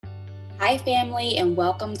Hi, family, and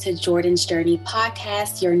welcome to Jordan's Journey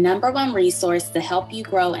podcast, your number one resource to help you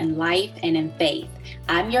grow in life and in faith.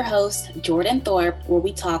 I'm your host, Jordan Thorpe, where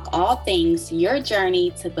we talk all things your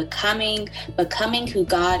journey to becoming who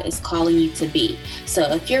God is calling you to be. So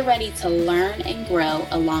if you're ready to learn and grow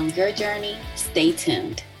along your journey, stay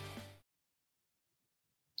tuned.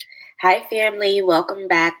 Hi, family. Welcome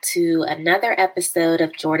back to another episode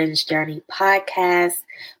of Jordan's Journey podcast,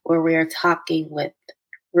 where we're talking with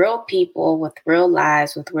real people with real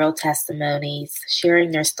lives, with real testimonies,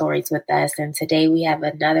 sharing their stories with us. And today we have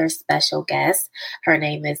another special guest. Her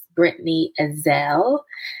name is Brittany Ezell.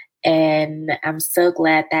 And I'm so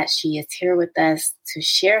glad that she is here with us to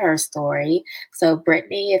share her story. So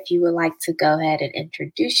Brittany, if you would like to go ahead and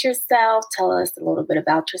introduce yourself, tell us a little bit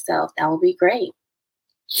about yourself, that would be great.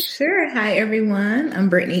 Sure. Hi, everyone. I'm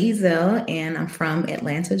Brittany Ezell, and I'm from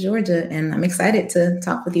Atlanta, Georgia, and I'm excited to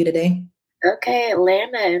talk with you today. Okay,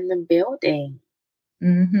 Atlanta in the building.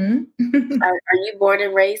 Mm-hmm. Are you born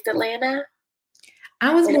and raised Atlanta?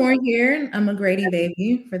 I was born here. I'm a Grady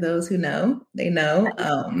baby. For those who know, they know.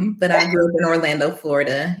 But I grew up in Orlando,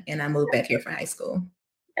 Florida, and I moved back here for high school.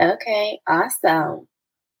 Okay, awesome.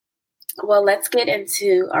 Well, let's get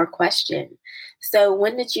into our question. So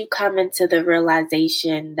when did you come into the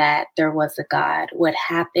realization that there was a God? What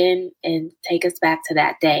happened? And take us back to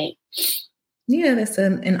that day. Yeah, that's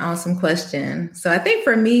an awesome question. So I think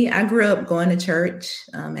for me, I grew up going to church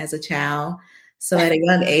as a child. So at a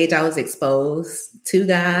young age, I was exposed to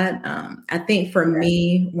God. I think for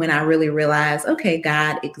me, when I really realized, okay,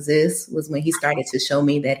 God exists, was when he started to show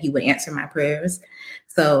me that he would answer my prayers.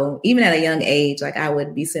 So even at a young age, like I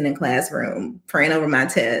would be sitting in classroom praying over my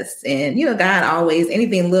tests. And, God always,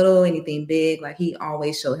 anything little, anything big, like he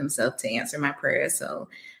always showed himself to answer my prayers. So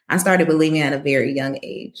I started believing at a very young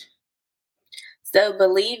age. So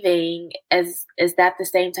believing, is that the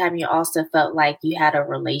same time you also felt like you had a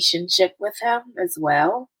relationship with him as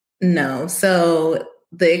well? No. So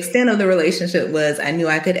the extent of the relationship was I knew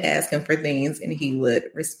I could ask him for things and he would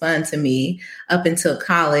respond to me up until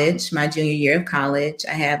college, my junior year of college.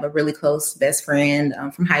 I have a really close best friend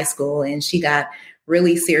from high school, and she got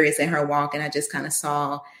really serious in her walk. And I just kind of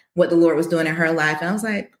saw what the Lord was doing in her life. And I was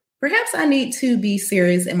like, perhaps I need to be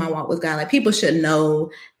serious in my walk with God. Like people should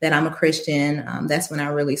know that I'm a Christian. That's when I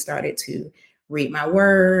really started to read my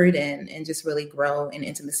word and just really grow in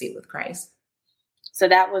intimacy with Christ. So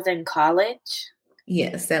that was in college?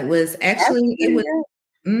 Yes, that was actually,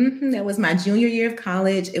 that was my junior year of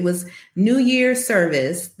college. It was New Year's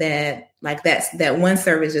service that one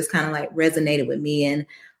service just kind of like resonated with me.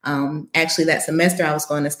 And actually that semester I was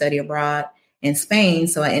going to study abroad in Spain.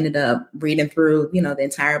 So I ended up reading through, the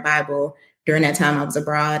entire Bible during that time I was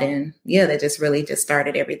abroad. And yeah, that just really just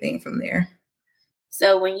started everything from there.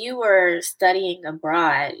 So when you were studying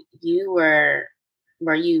abroad, were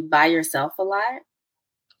you by yourself a lot?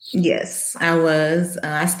 Yes, I was.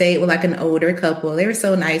 I stayed with like an older couple. They were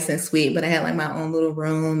so nice and sweet, but I had like my own little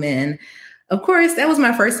room. And of course, that was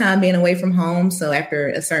my first time being away from home. So after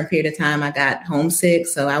a certain period of time, I got homesick.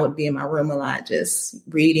 So I would be in my room a lot, just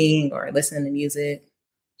reading or listening to music.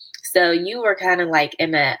 So you were kind of like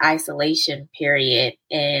in an isolation period,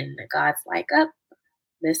 and God's like, oh,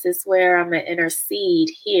 this is where I'm going to intercede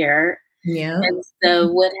here. Yeah. And so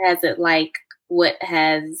what has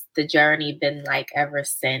the journey been like ever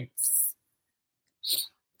since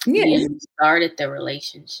you started the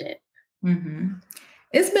relationship? Mm-hmm.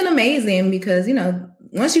 It's been amazing because,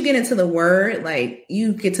 once you get into the word, like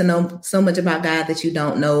you get to know so much about God that you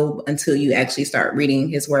don't know until you actually start reading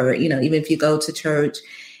his word. Even if you go to church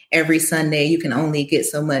every Sunday, you can only get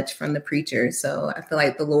so much from the preacher. So I feel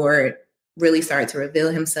like the Lord really started to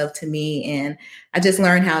reveal himself to me. And I just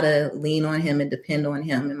learned how to lean on him and depend on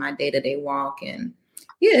him in my day-to-day walk. And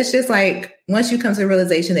yeah, it's just like once you come to the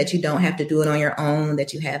realization that you don't have to do it on your own,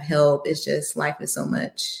 that you have help, it's just life is so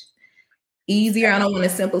much easier. I don't want to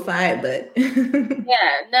simplify it, but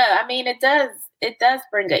yeah, no, I mean, it does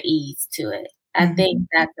bring an ease to it. I think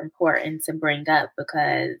that's important to bring up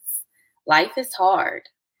because life is hard.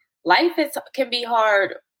 Can be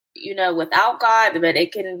hard, without God, but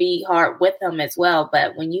it can be hard with him as well.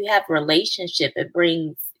 But when you have relationship, it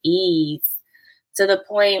brings ease to the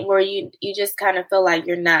point where you just kind of feel like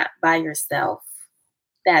you're not by yourself,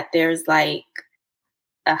 that there's like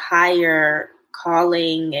a higher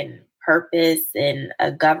calling and purpose and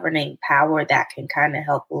a governing power that can kind of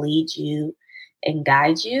help lead you and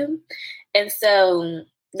guide you. And so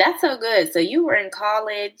that's so good. So you were in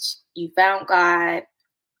college, you found God,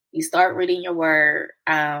 you start reading your word.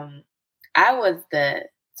 I was the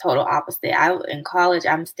total opposite. In college,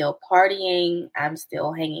 I'm still partying, I'm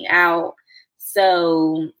still hanging out,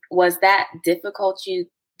 So was that difficult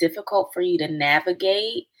for you to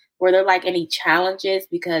navigate? Were there like any challenges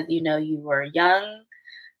because you were young?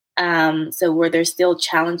 So were there still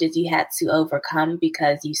challenges you had to overcome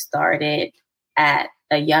because you started at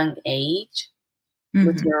a young age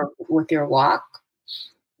with your walk?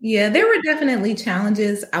 Yeah, there were definitely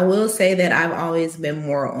challenges. I will say that I've always been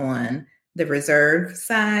more on the reserve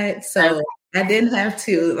side. So I didn't have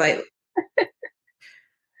to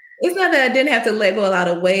it's not that I didn't have to let go a lot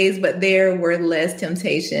of ways, but there were less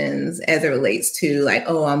temptations as it relates to like,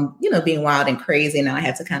 oh, I'm, being wild and crazy and I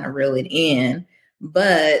have to kind of reel it in.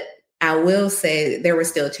 But I will say there were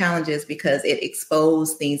still challenges because it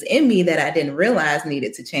exposed things in me that I didn't realize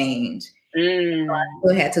needed to change. So I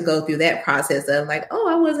still had to go through that process of like, oh,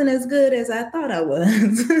 I wasn't as good as I thought I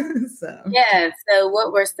was. So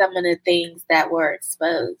what were some of the things that were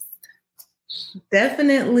exposed?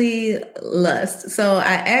 Definitely lust. So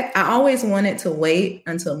I always wanted to wait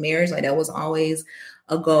until marriage. Like that was always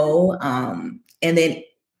a goal. And then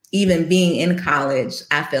even being in college,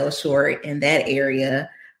 I fell short in that area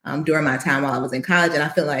during my time while I was in college. And I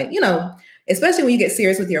feel like, especially when you get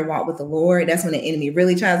serious with your walk with the Lord, that's when the enemy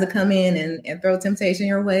really tries to come in and throw temptation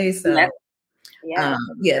your way. So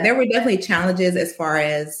there were definitely challenges as far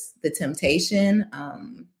as the temptation.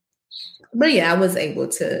 But yeah, I was able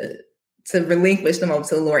to relinquish them over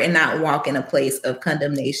to the Lord and not walk in a place of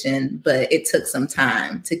condemnation. But it took some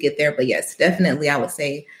time to get there. But yes, definitely, I would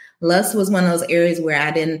say lust was one of those areas where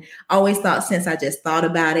I didn't always thought since I just thought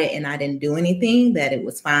about it and I didn't do anything that it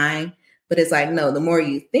was fine. But it's like, no, the more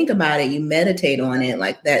you think about it, you meditate on it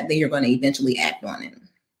like that, then you're going to eventually act on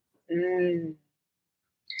it.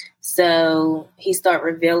 So he started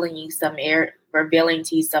revealing to you some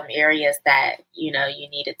areas that, you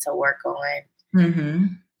needed to work on. Mm-hmm.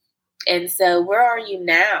 And so where are you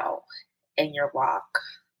now in your walk?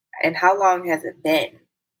 And how long has it been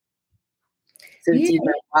since you've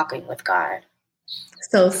been walking with God?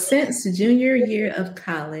 So since junior year of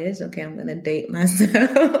college, okay, I'm going to date myself.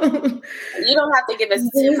 You don't have to give us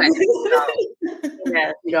too much.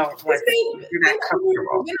 You don't want to. You're not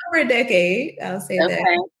comfortable. Over a decade, I'll say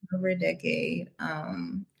that. Over a decade.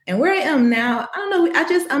 And where I am now, I don't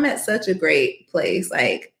know. I'm at such a great place.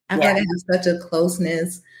 Like I feel like I have such a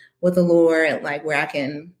closeness with the Lord, like where I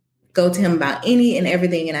can go to him about any and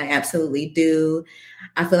everything. And I absolutely do.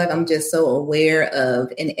 I feel like I'm just so aware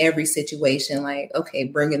of in every situation, like, okay,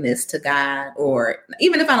 bringing this to God, or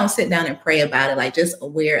even if I don't sit down and pray about it, like just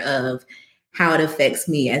aware of how it affects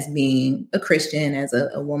me as being a Christian, as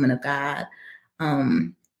a woman of God.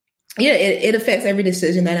 It affects every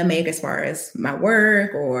decision that I make as far as my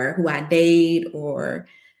work or who I date or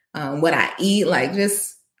what I eat, like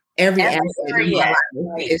just every aspect of my life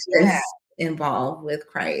is just involved with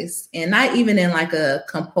Christ. And not even in like a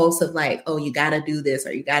compulsive, like, oh, you got to do this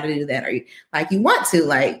or you got to do that, or you want to,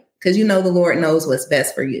 like, because the Lord knows what's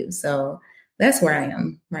best for you. So that's where I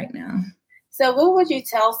am right now. So what would you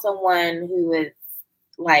tell someone who is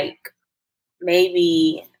like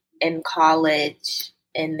maybe in college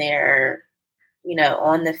and they're,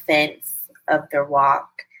 on the fence of their walk,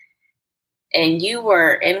 and you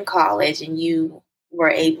were in college and you were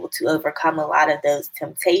able to overcome a lot of those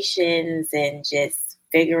temptations and just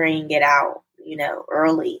figuring it out,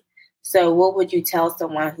 early. So what would you tell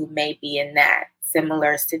someone who may be in that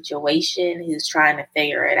similar situation, who's trying to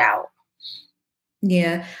figure it out?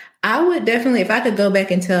 Yeah, I would definitely, if I could go back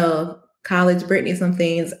and tell college Brittany some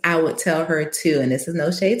things, I would tell her too. And this is no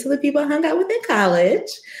shade to the people I hung out with in college,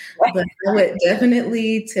 but I would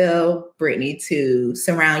definitely tell Brittany to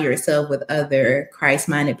surround yourself with other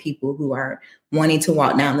Christ-minded people who are wanting to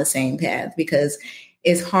walk down the same path, because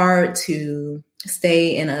it's hard to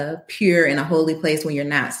stay in a pure and a holy place when you're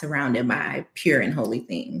not surrounded by pure and holy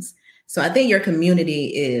things. So I think your community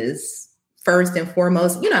is first and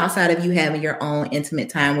foremost, outside of you having your own intimate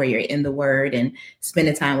time where you're in the Word and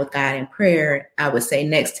spending time with God in prayer. I would say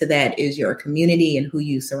next to that is your community and who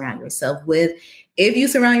you surround yourself with. If you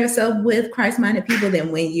surround yourself with Christ-minded people,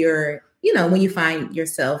 then when when you find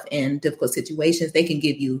yourself in difficult situations, they can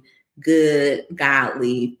give you good,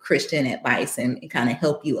 godly Christian advice and kind of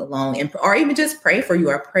help you along, or even just pray for you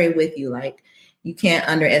or pray with you. Like, you can't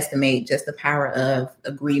underestimate just the power of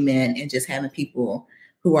agreement and just having people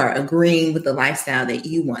who are agreeing with the lifestyle that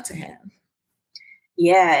you want to have.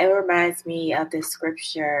 Yeah, it reminds me of the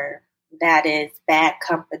scripture that is bad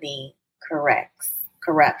company corrupts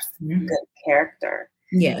good character.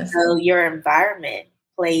 Yes. So your environment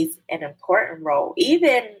plays an important role,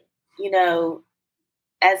 even,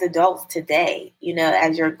 as adults today,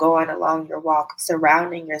 as you're going along your walk,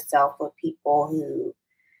 surrounding yourself with people who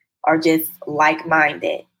are just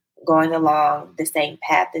like-minded, going along the same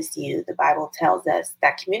path as you. The Bible tells us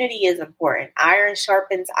that community is important. Iron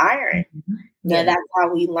sharpens iron. Mm-hmm. Yeah. That's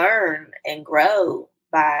how we learn and grow,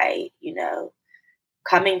 by,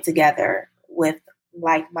 coming together with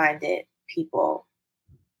like-minded people.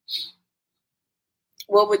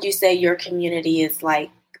 What would you say your community is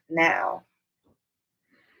like now?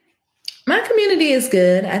 My community is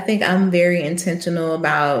good. I think I'm very intentional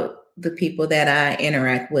about the people that I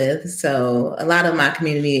interact with. So a lot of my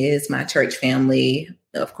community is my church family,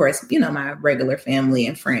 of course, my regular family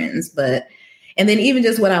and friends, and then even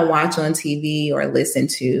just what I watch on TV or listen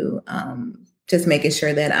to, just making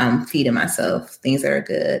sure that I'm feeding myself things that are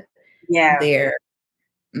good. Yeah. There.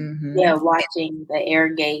 Mm-hmm. Yeah. Watching the air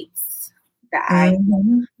gates, the eye,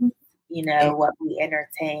 what we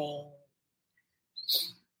entertain.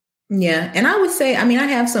 Yeah. And I would say, I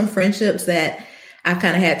have some friendships that I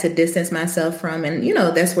kind of had to distance myself from. And,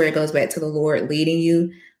 that's where it goes back to the Lord leading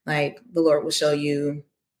you. Like the Lord will show you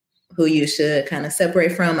who you should kind of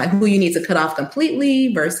separate from, like who you need to cut off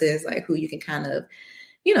completely versus like who you can kind of,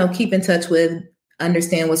 keep in touch with,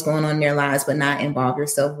 understand what's going on in their lives, but not involve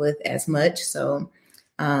yourself with as much. So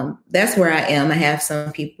that's where I am. I have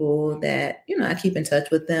some people that, I keep in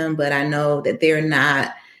touch with them, but I know that they're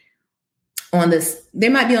not on this, they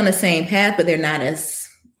might be on the same path, but they're not as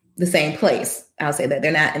the same place. I'll say that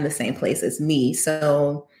they're not in the same place as me.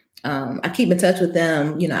 So I keep in touch with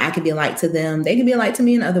them. I can be a light to them. They can be a light to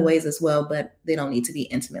me in other ways as well, but they don't need to be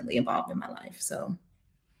intimately involved in my life. So.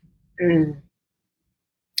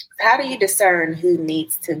 How do you discern who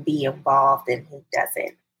needs to be involved and who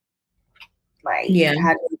doesn't? Like,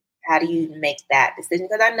 how do you make that decision?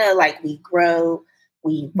 Because I know, like, we grow,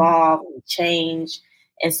 we evolve, we change.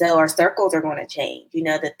 And so our circles are going to change.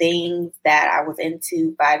 The things that I was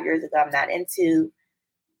into 5 years ago, I'm not into.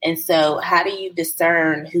 And so how do you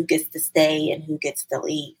discern who gets to stay and who gets to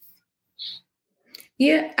leave?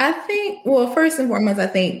 Yeah, I think, well, first and foremost, I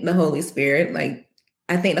think the Holy Spirit,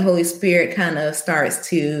 I think the Holy Spirit kind of starts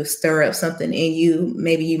to stir up something in you.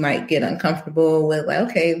 Maybe you might get uncomfortable with like,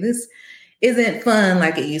 okay, this isn't fun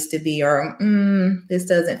like it used to be, or this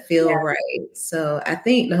doesn't feel right. So I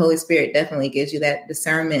think the Holy Spirit definitely gives you that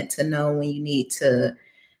discernment to know when you need to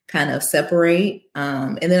kind of separate.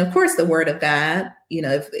 And then, of course, the Word of God,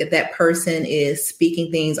 if that person is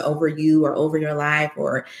speaking things over you or over your life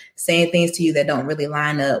or saying things to you that don't really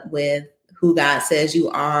line up with who God says you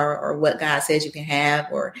are or what God says you can have,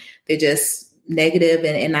 or they're just negative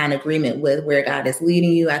and not in agreement with where God is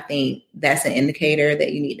leading you, I think that's an indicator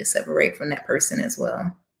that you need to separate from that person as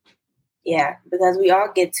well. Yeah, because we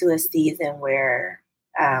all get to a season where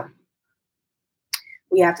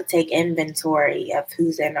we have to take inventory of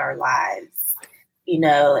who's in our lives,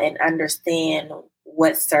 and understand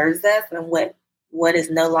what serves us and what is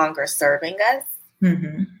no longer serving us,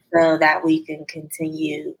 so that we can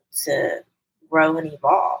continue to grow and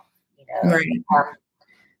evolve,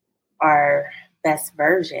 our best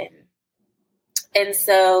version. And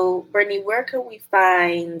so, Brittany, where can we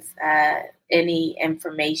find any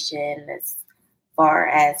information as far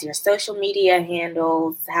as your social media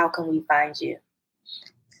handles? How can we find you?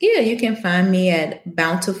 Yeah, you can find me at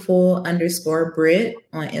bountiful_Brit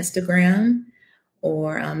on Instagram,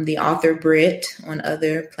 or the author Brit on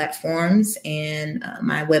other platforms. And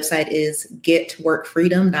my website is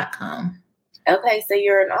getworkfreedom.com. Okay, so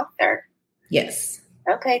you're an author. Yes.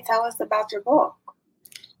 Okay, tell us about your book.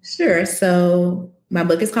 Sure. So my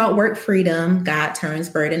book is called Work Freedom, God Turns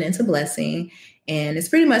Burden into Blessing. And it's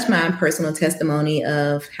pretty much my personal testimony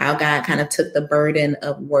of how God kind of took the burden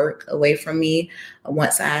of work away from me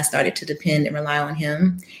once I started to depend and rely on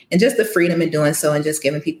him, and just the freedom in doing so, and just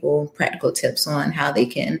giving people practical tips on how they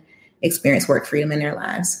can experience work freedom in their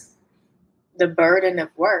lives. The burden of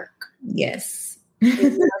work. Yes. Can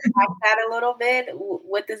you talk that a little bit?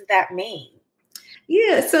 What does that mean?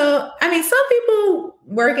 Yeah. So, some people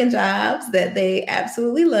work in jobs that they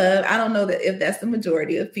absolutely love. I don't know if that's the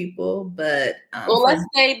majority of people, but. Well, let's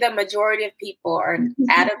say the majority of people are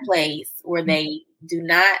at a place where they do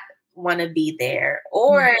not want to be there,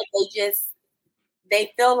 or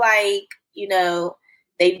they feel like,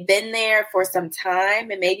 they've been there for some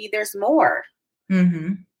time and maybe there's more.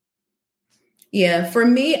 Mm-hmm. Yeah. For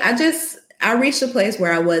me, I reached a place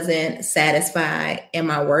where I wasn't satisfied in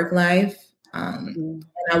my work life. And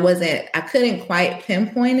I couldn't quite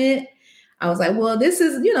pinpoint it. I was like, well, this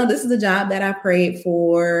is the job that I prayed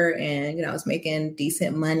for. And, I was making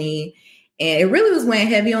decent money, and it really was weighing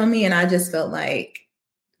heavy on me. And I just felt like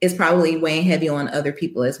it's probably weighing heavy on other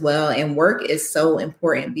people as well. And work is so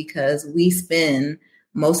important because we spend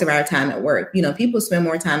most of our time at work. People spend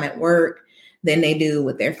more time at work than they do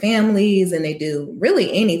with their families, and they do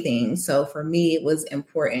really anything. So for me, it was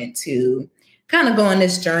important to kind of go on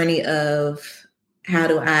this journey of how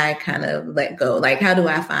do I kind of let go? Like, how do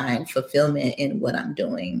I find fulfillment in what I'm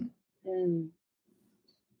doing?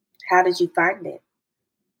 How did you find it?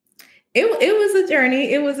 It was a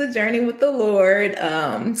journey. It was a journey with the Lord.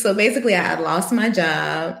 So basically, I had lost my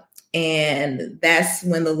job, and that's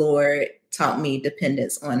when the Lord taught me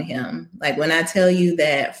dependence on Him. Like when I tell you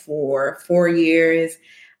that for 4 years,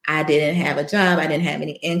 I didn't have a job, I didn't have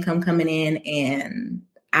any income coming in, and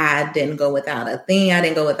I didn't go without a thing. I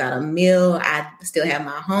didn't go without a meal. I still have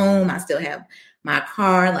my home. I still have my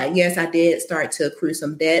car. Like, yes, I did start to accrue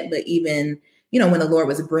some debt, but even when the Lord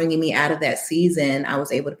was bringing me out of that season, I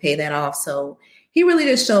was able to pay that off. So He really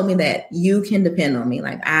just showed me that you can depend on me.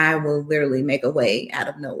 Like I will literally make a way out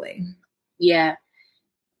of no way. Yeah.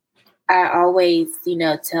 I always,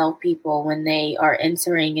 tell people when they are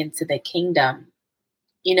entering into the kingdom,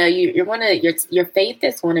 your faith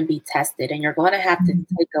is going to be tested, and you're going to have to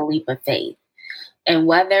take a leap of faith. And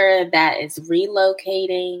whether that is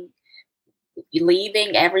relocating,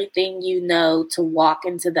 leaving everything to walk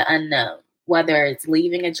into the unknown, whether it's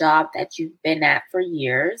leaving a job that you've been at for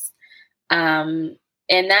years,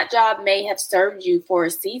 and that job may have served you for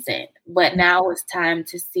a season, but now it's time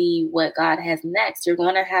to see what God has next. You're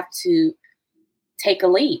going to have to take a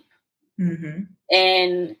leap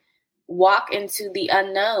and walk into the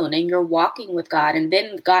unknown, and you're walking with God. And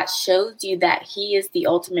then God shows you that He is the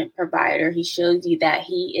ultimate provider. He shows you that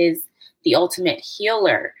He is the ultimate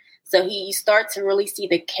healer. So you start to really see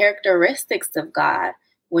the characteristics of God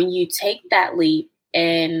when you take that leap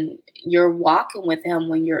and you're walking with Him,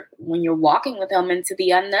 when you're walking with Him into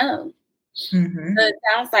the unknown. So it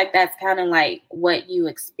sounds like that's kind of like what you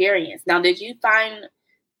experienced. Now, did you find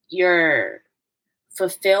your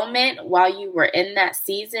fulfillment while you were in that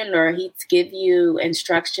season, or He'd give you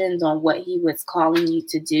instructions on what He was calling you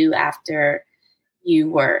to do after you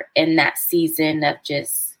were in that season of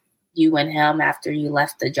just you and Him after you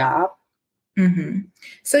left the job?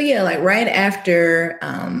 So yeah, like right after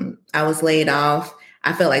I was laid off,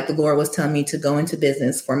 I felt like the Lord was telling me to go into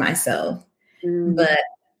business for myself. But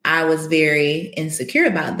I was very insecure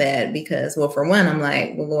about that because, well, for one, I'm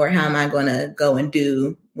like, well, Lord, how am I going to go and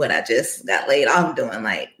do what I just got laid off doing?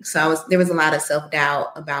 There was a lot of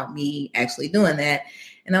self-doubt about me actually doing that.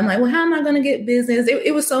 And I'm like, well, how am I going to get business?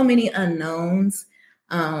 It was so many unknowns.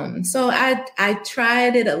 So I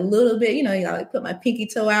tried it a little bit, you like put my pinky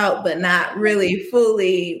toe out, but not really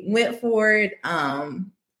fully went for it.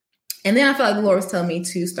 And then I felt like the Lord was telling me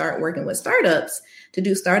to start working with startups, to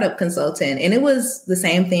do startup consulting. And it was the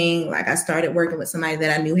same thing. Like I started working with somebody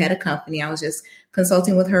that I knew had a company. I was just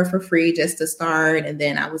consulting with her for free just to start. And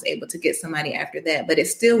then I was able to get somebody after that. But it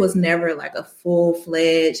still was never like a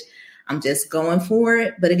full-fledged, I'm just going for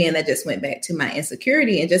it. But again, that just went back to my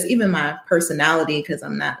insecurity and just even my personality, because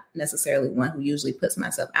I'm not necessarily one who usually puts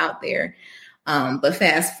myself out there. But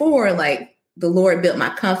fast forward, like the Lord built my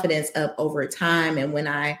confidence up over time. And when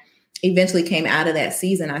I eventually came out of that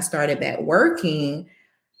season, I started back working.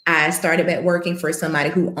 I started back working for somebody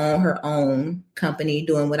who owned her own company,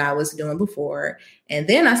 doing what I was doing before. And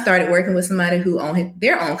then I started working with somebody who owned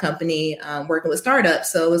their own company, working with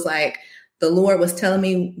startups. So it was like the Lord was telling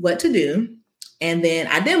me what to do. And then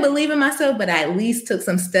I didn't believe in myself, but I at least took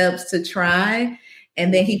some steps to try.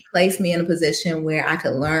 And then He placed me in a position where I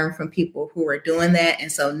could learn from people who were doing that. And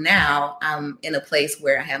so now I'm in a place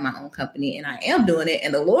where I have my own company and I am doing it.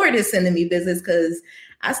 And the Lord is sending me business because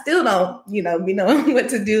I still don't, be knowing what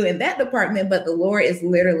to do in that department. But the Lord is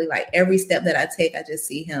literally like every step that I take, I just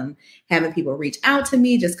see Him having people reach out to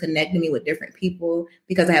me, just connecting me with different people,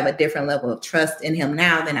 because I have a different level of trust in Him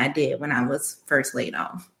now than I did when I was first laid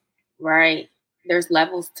off. Right. There's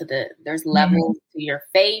levels to levels to your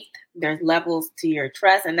faith. There's levels to your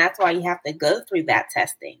trust. And that's why you have to go through that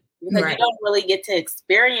testing, because you don't really get to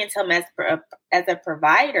experience Him as a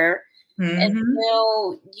provider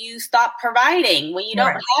until you stop providing, when you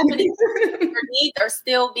don't have anything. Your needs are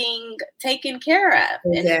still being taken care of.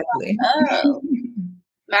 Exactly. And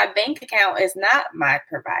my bank account is not my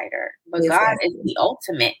provider, but God is the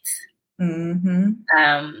ultimate.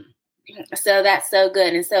 So that's so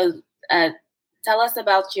good. And so tell us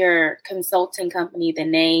about your consulting company, the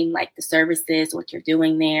name, like the services, what you're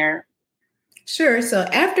doing there. Sure. So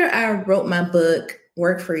after I wrote my book,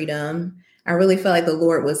 Work Freedom, I really felt like the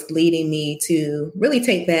Lord was leading me to really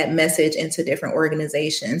take that message into different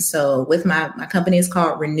organizations. So with my company is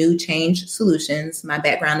called Renew Change Solutions. My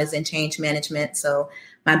background is in change management. So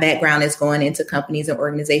my background is going into companies and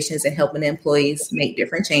organizations and helping employees make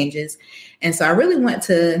different changes. And so I really want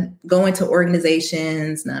to go into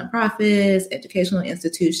organizations, nonprofits, educational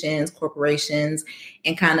institutions, corporations,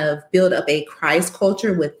 and kind of build up a Christ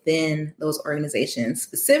culture within those organizations,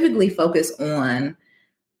 specifically focus on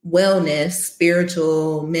wellness,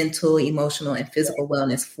 spiritual, mental, emotional, and physical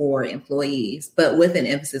wellness for employees, but with an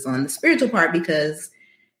emphasis on the spiritual part because,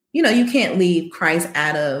 you can't leave Christ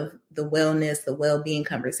out of the wellness, the well-being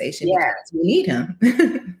conversation because we need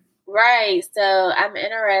him. Right. So I'm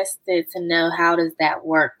interested to know, how does that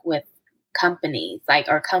work with companies? Like,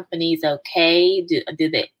 are companies okay? Do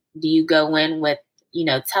you go in with,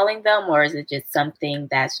 telling them, or is it just something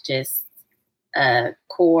that's just a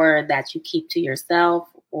core that you keep to yourself,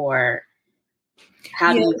 or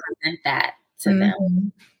how do you present that to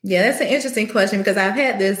them? Yeah, that's an interesting question because I've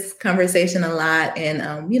had this conversation a lot. And,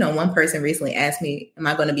 one person recently asked me, am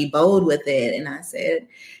I going to be bold with it? And I said,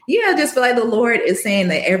 yeah, I just feel like the Lord is saying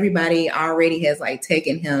that everybody already has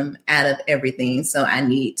taken him out of everything. So I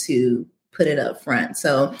need to put it up front.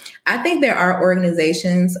 So I think there are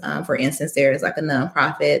organizations, for instance, there's a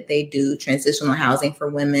nonprofit, they do transitional housing for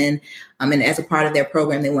women. And as a part of their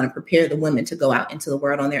program, they want to prepare the women to go out into the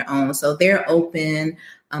world on their own. So they're open.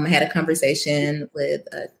 I had a conversation with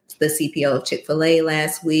the CPO of Chick-fil-A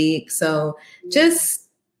last week. So just,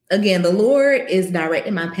 again, the Lord is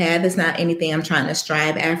directing my path. It's not anything I'm trying to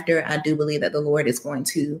strive after. I do believe that the Lord is going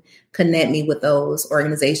to connect me with those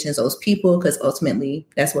organizations, those people, because ultimately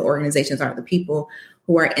that's what organizations are, the people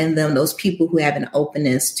who are in them, those people who have an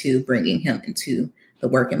openness to bringing him into the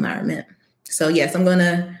work environment. So yes,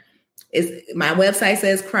 my website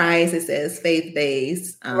says Christ, it says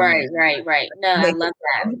faith-based. Right. No, I love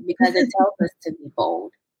that because it tells us to be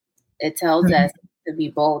bold. It tells us to be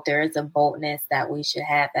bold. There is a boldness that we should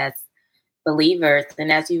have as believers.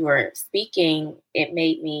 And as you were speaking, it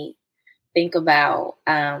made me think about,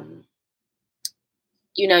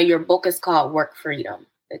 your book is called Work Freedom,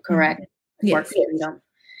 correct? Yes. Work Freedom.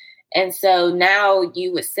 And so now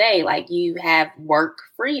you would say, you have work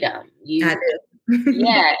freedom. I do.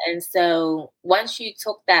 Yeah. And so once you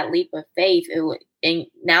took that leap of faith, and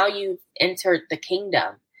now you've entered the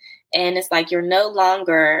kingdom, and it's you're no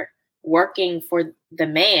longer working for the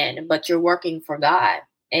man, but you're working for God.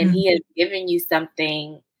 And he has given you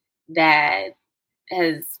something that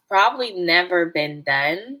has probably never been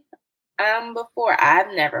done before.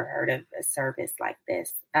 I've never heard of a service like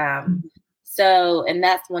this. So, and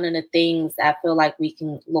that's one of the things I feel like we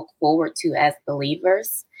can look forward to as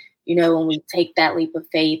believers. When we take that leap of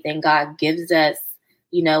faith and God gives us,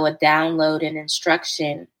 a download and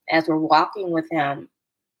instruction as we're walking with him,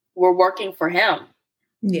 we're working for him.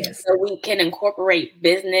 Yes. So we can incorporate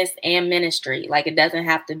business and ministry. It doesn't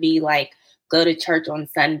have to be go to church on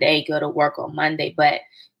Sunday, go to work on Monday, but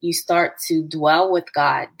you start to dwell with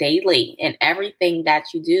God daily in everything that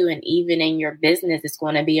you do. And even in your business, it's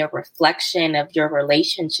going to be a reflection of your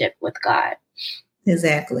relationship with God.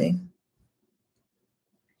 Exactly.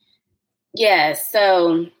 Yeah.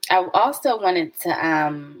 So I also wanted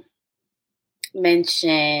to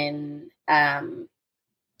mention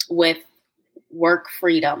with work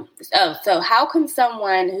freedom. So how can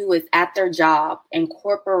someone who is at their job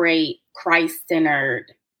incorporate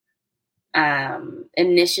Christ-centered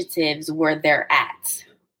initiatives where they're at?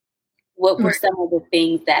 What were some of the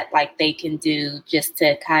things that they can do just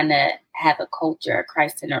to kind of have a culture, a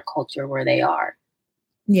Christ-centered culture where they are?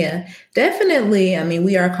 Yeah, definitely. I mean,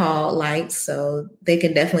 we are called lights, so they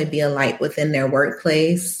can definitely be a light within their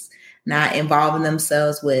workplace, not involving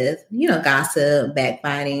themselves with, gossip,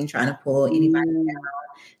 backbiting, trying to pull anybody down.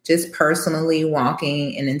 Just personally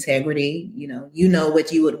walking in integrity. You know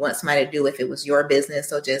what you would want somebody to do if it was your business.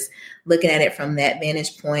 So just looking at it from that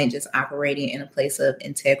vantage point, just operating in a place of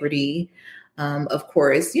integrity. Of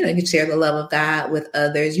course, you can share the love of God with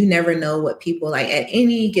others. You never know what people at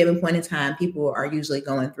any given point in time, people are usually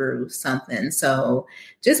going through something. So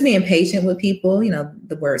just being patient with people,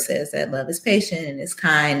 the word says that love is patient and is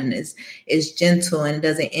kind and is gentle and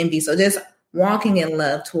doesn't envy. So just walking in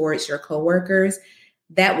love towards your coworkers,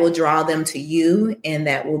 that will draw them to you, and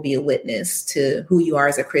that will be a witness to who you are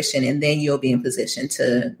as a Christian. And then you'll be in position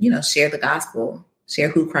to, share the gospel, share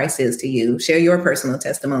who Christ is to you, share your personal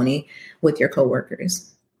testimony with your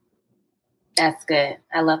coworkers. That's good.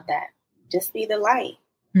 I love that. Just be the light.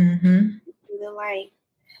 Mm-hmm. Be the light.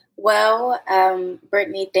 Well,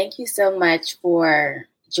 Brittany, thank you so much for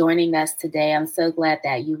joining us today. I'm so glad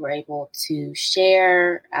that you were able to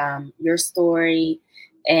share your story.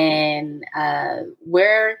 And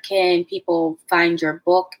where can people find your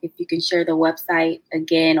book? If you can share the website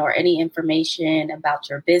again or any information about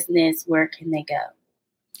your business, where can they go?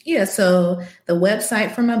 Yeah, so the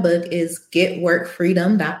website for my book is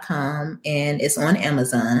getworkfreedom.com, and it's on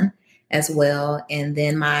Amazon as well. And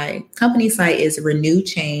then my company site is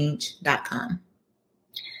renewchange.com.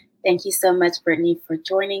 Thank you so much, Brittany, for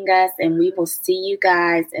joining us. And we will see you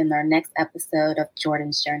guys in our next episode of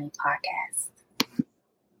Jordan's Journey podcast.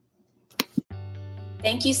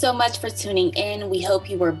 Thank you so much for tuning in. We hope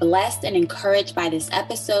you were blessed and encouraged by this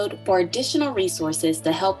episode. For additional resources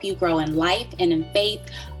to help you grow in life and in faith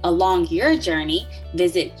along your journey,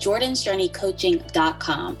 visit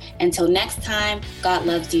jordansjourneycoaching.com. Until next time, God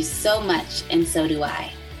loves you so much, and so do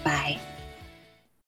I.